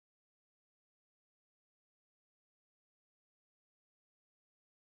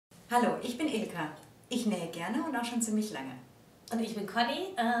Hallo, ich bin Ilka. Ich nähe gerne und auch schon ziemlich lange. Und ich bin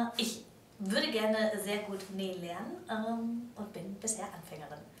Conny. Ich würde gerne sehr gut nähen lernen und bin bisher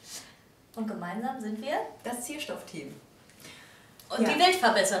Anfängerin. Und gemeinsam sind wir das Zierstoff-Team. Und die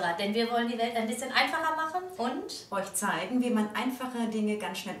Weltverbesserer, denn wir wollen die Welt ein bisschen einfacher machen und euch zeigen, wie man einfache Dinge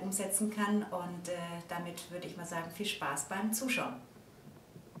ganz schnell umsetzen kann. Und damit würde ich mal sagen, viel Spaß beim Zuschauen.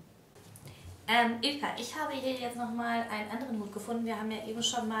 Ilka, ich habe hier jetzt nochmal einen anderen Hut gefunden. Wir haben ja eben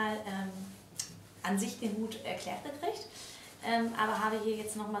schon mal an sich den Hut erklärt gekriegt, aber habe hier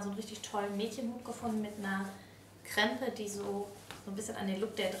jetzt nochmal so einen richtig tollen Mädchenhut gefunden mit einer Krempe, die so ein bisschen an den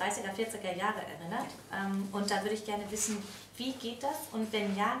Look der 30er, 40er Jahre erinnert. Und da würde ich gerne wissen, wie geht das und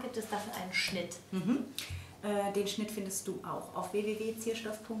wenn ja, gibt es dafür einen Schnitt? Den Schnitt findest du auch auf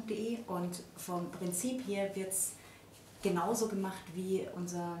www.zierstoff.de und vom Prinzip her wird es genauso gemacht wie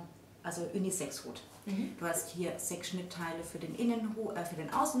unser Unisex-Hut. Du hast hier 6 Schnittteile für den für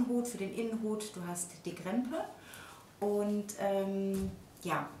den Außenhut, für den Innenhut, du hast die Krempe und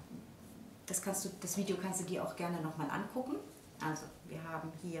ja, das Video kannst du dir auch gerne nochmal angucken. Also wir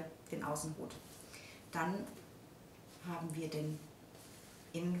haben hier den Außenhut, dann haben wir den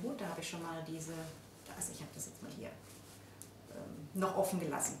Innenhut, da habe ich schon mal ich habe das jetzt mal hier noch offen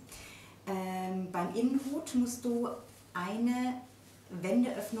gelassen. Beim Innenhut musst du eine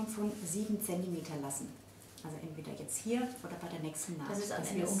Wendeöffnung von 7 cm lassen. Also entweder jetzt hier oder bei der nächsten Naht. Dass es am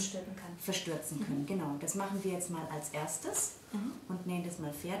Ende umstülpen kann. Verstürzen können, genau. Das machen wir jetzt mal als erstes und nähen das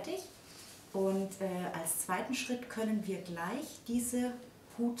mal fertig. Und als zweiten Schritt können wir gleich diese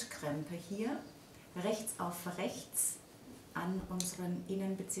Hutkrempe hier rechts auf rechts an unseren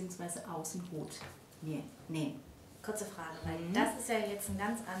Innen- bzw. Außenhut nähen. Kurze Frage, weil das ist ja jetzt ein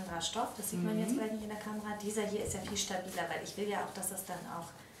ganz anderer Stoff, das sieht man jetzt vielleicht nicht in der Kamera. Dieser hier ist ja viel stabiler, weil ich will ja auch, dass das dann auch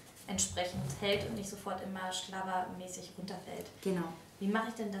entsprechend hält und nicht sofort immer schlabbermäßig runterfällt. Genau. Wie mache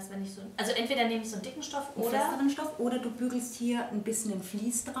ich denn das, wenn ich so... Also entweder nehme ich so einen dicken Stoff einen festeren Stoff oder du bügelst hier ein bisschen ein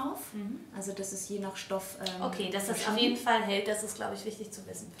Vlies drauf. Also das ist je nach Stoff okay, dass das auf jeden Fall hält, das ist, glaube ich, wichtig zu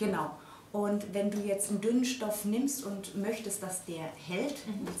wissen. Genau. Und wenn du jetzt einen dünnen Stoff nimmst und möchtest, dass der hält,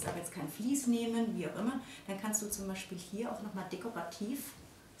 willst aber jetzt kein Vlies nehmen, wie auch immer, dann kannst du zum Beispiel hier auch nochmal dekorativ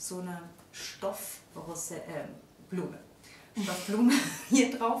so eine Stoffblume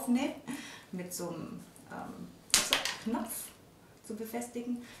hier drauf nähen, mit so einem Knopf zu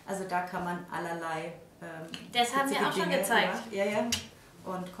befestigen. Also da kann man allerlei das haben wir auch schon gezeigt. Ja, ja.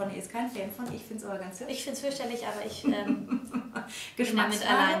 Und Conny ist kein Fan von, ich finde es aber ganz hübsch. Ich finde es fürchterlich, aber ich Geschmacksfrage. mit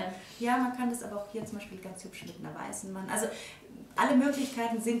alleine. Ja, man kann das aber auch hier zum Beispiel ganz hübsch mit einer weißen Mann. Also alle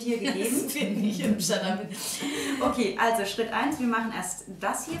Möglichkeiten sind hier gegeben. Das finde ich hübscher damit. Okay, also Schritt 1, wir machen erst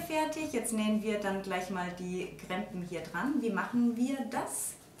das hier fertig. Jetzt nähen wir dann gleich mal die Krempen hier dran. Wie machen wir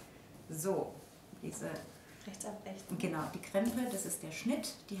das? So, diese... Rechts ab rechts. Genau, die Krempe, das ist der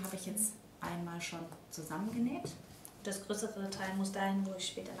Schnitt. Die habe ich jetzt einmal schon zusammengenäht. Das größere Teil muss dahin, wo ich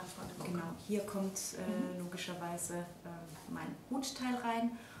später nach vorne komme. Genau, hier kommt logischerweise mein Hutteil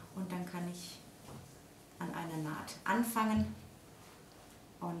rein und dann kann ich an einer Naht anfangen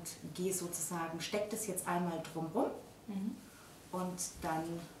und gehe sozusagen, stecke das jetzt einmal drumherum und dann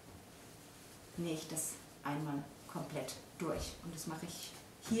nähe ich das einmal komplett durch. Und das mache ich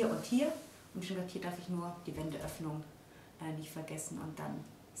hier und hier. Und wie schon gesagt, hier darf ich nur die Wendeöffnung nicht vergessen und dann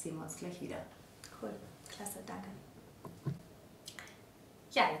sehen wir uns gleich wieder. Cool, klasse, danke.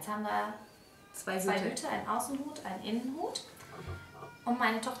 Ja, jetzt haben wir zwei Hüte, einen Außenhut, einen Innenhut. Und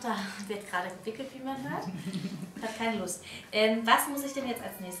meine Tochter wird gerade gewickelt, wie man hört. Hat keine Lust. Was muss ich denn jetzt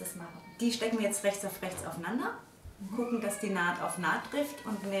als nächstes machen? Die stecken wir jetzt rechts auf rechts aufeinander, gucken, dass die Naht auf Naht trifft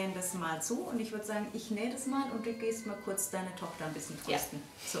und nähen das mal zu. Und ich würde sagen, ich nähe das mal und du gehst mal kurz deine Tochter ein bisschen trösten.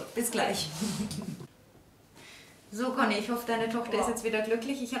 Ja. So, bis gleich. So Conny, ich hoffe, deine Tochter ist jetzt wieder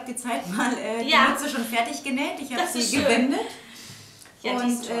glücklich. Ich habe die Zeit mal die Mütze schon fertig genäht. Ich habe sie gewendet. Ja,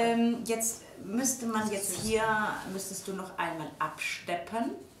 und jetzt müsstest du noch einmal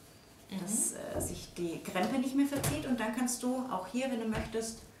absteppen, dass sich die Krempe nicht mehr verzieht. Und dann kannst du auch hier, wenn du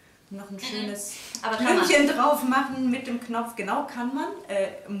möchtest, noch ein schönes Knöpfchen drauf machen mit dem Knopf. Genau, kann man,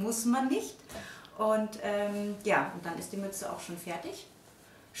 muss man nicht. Und ja, und dann ist die Mütze auch schon fertig.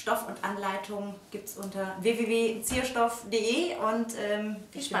 Stoff und Anleitung gibt es unter www.zierstoff.de und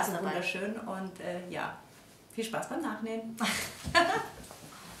viel Spaß dabei. Wunderschön und ja, viel Spaß beim Nachnähen.